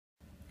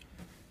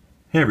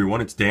Hey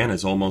everyone, it's Dan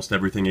as Almost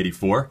Everything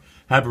 84.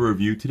 Have a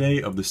review today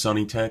of the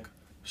Sunnytech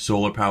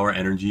Solar Power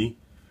Energy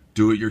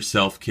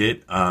do-it-yourself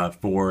kit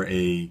for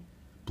a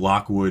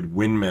Blockwood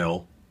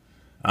windmill.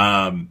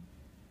 I've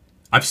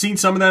seen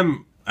some of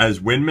them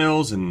as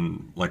windmills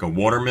and like a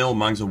watermill.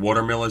 Mine's a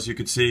watermill, as you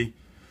could see,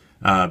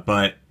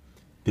 but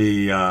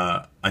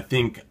I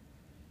think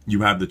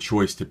you have the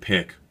choice to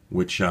pick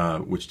which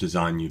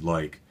design you'd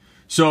like.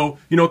 So,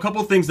 a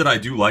couple of things that I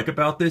do like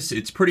about this,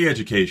 it's pretty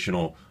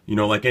educational.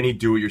 Like any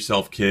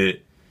do-it-yourself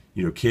kit,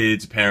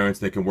 kids, parents,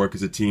 they can work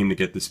as a team to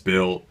get this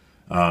built.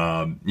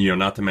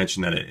 Not to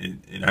mention that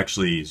it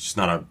actually is just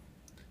not a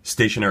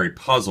stationary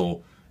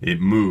puzzle. It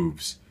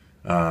moves.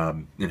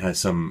 It has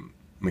some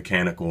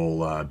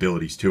mechanical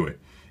abilities to it.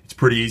 It's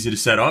pretty easy to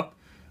set up.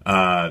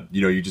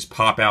 You just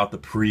pop out the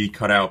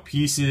pre-cut out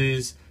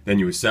pieces, then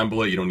you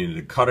assemble it. You don't need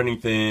to cut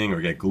anything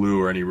or get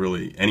glue or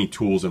any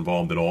tools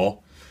involved at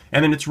all.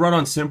 And then it's run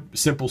on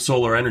simple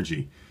solar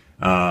energy.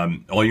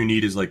 All you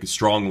need is like a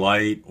strong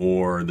light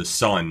or the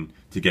sun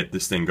to get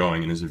this thing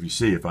going. And as if you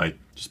see, if I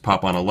just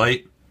pop on a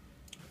light,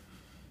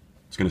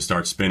 it's going to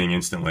start spinning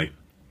instantly.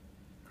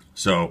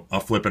 So I'll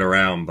flip it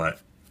around, but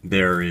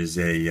there is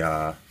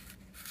a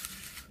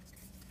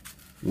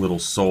little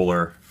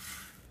solar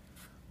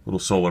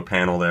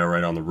panel there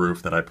right on the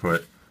roof that I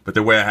put. But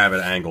the way I have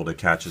it angled, it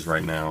catches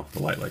right now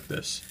the light like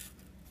this.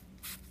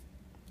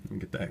 Let me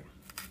get that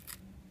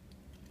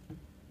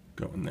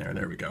going there.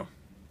 There we go.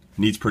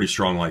 Needs pretty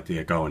strong light to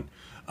get going.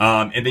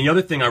 And the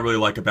other thing I really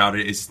like about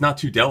it is it's not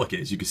too delicate.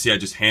 As you can see, I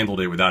just handled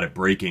it without it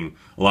breaking.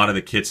 A lot of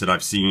the kits that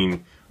I've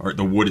seen,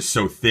 the wood is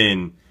so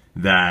thin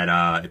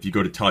that if you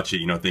go to touch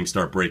it, things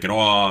start breaking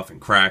off and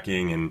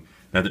cracking, and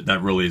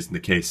that really isn't the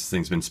case. This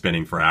thing's been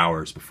spinning for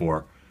hours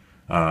before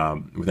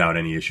without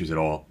any issues at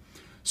all.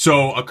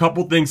 So a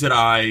couple things that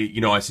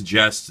I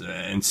suggest,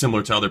 and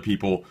similar to other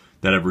people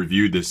that have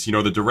reviewed this,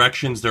 the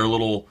directions, they're a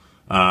little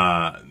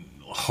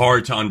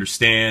hard to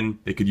understand.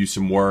 They could use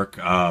some work.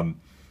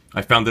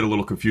 I found it a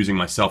little confusing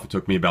myself. It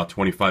took me about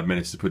 25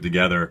 minutes to put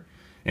together,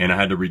 and I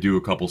had to redo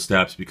a couple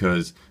steps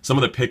because some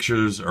of the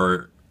pictures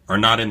are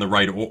not in the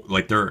right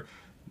order.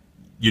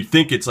 You'd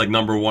think it's like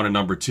number 1 and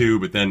number 2,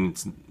 but then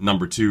it's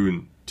number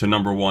 2 to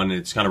number 1. And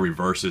it's kind of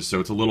reverses, so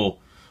it's a little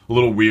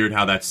weird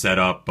how that's set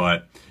up.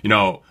 But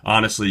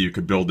honestly, you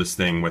could build this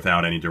thing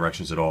without any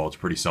directions at all. It's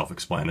pretty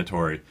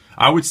self-explanatory.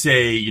 I would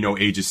say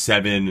ages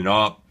 7 and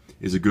up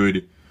is a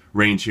good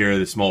range here.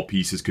 The small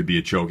pieces could be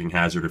a choking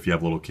hazard if you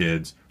have little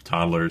kids,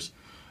 toddlers.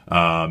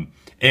 And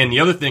the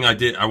other thing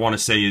I want to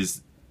say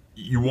is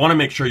you want to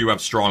make sure you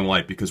have strong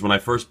light, because when I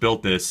first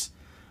built this,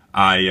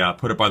 I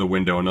put it by the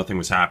window and nothing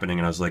was happening,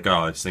 and I was like,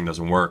 oh, this thing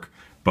doesn't work.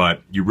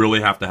 But you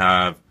really have to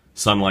have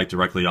sunlight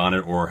directly on it,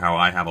 or how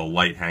I have a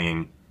light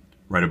hanging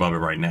right above it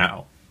right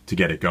now to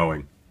get it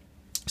going.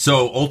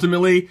 So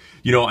ultimately,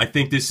 I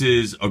think this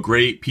is a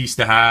great piece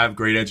to have,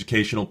 great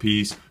educational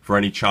piece for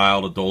any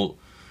child, adult,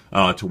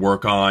 to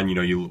work on.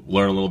 You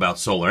learn a little about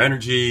solar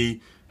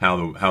energy,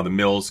 how the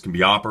mills can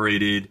be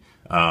operated.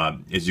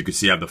 As you can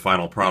see, I have the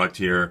final product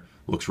here.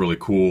 Looks really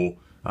cool,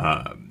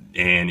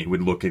 and it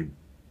would look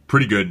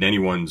pretty good in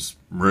anyone's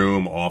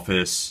room,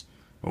 office,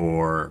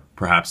 or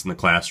perhaps in the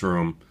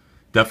classroom.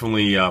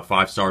 Definitely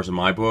 5 stars in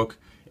my book,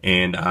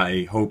 and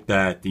I hope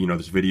that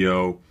this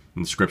video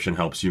and description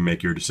helps you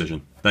make your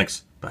decision.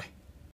 Thanks. Bye.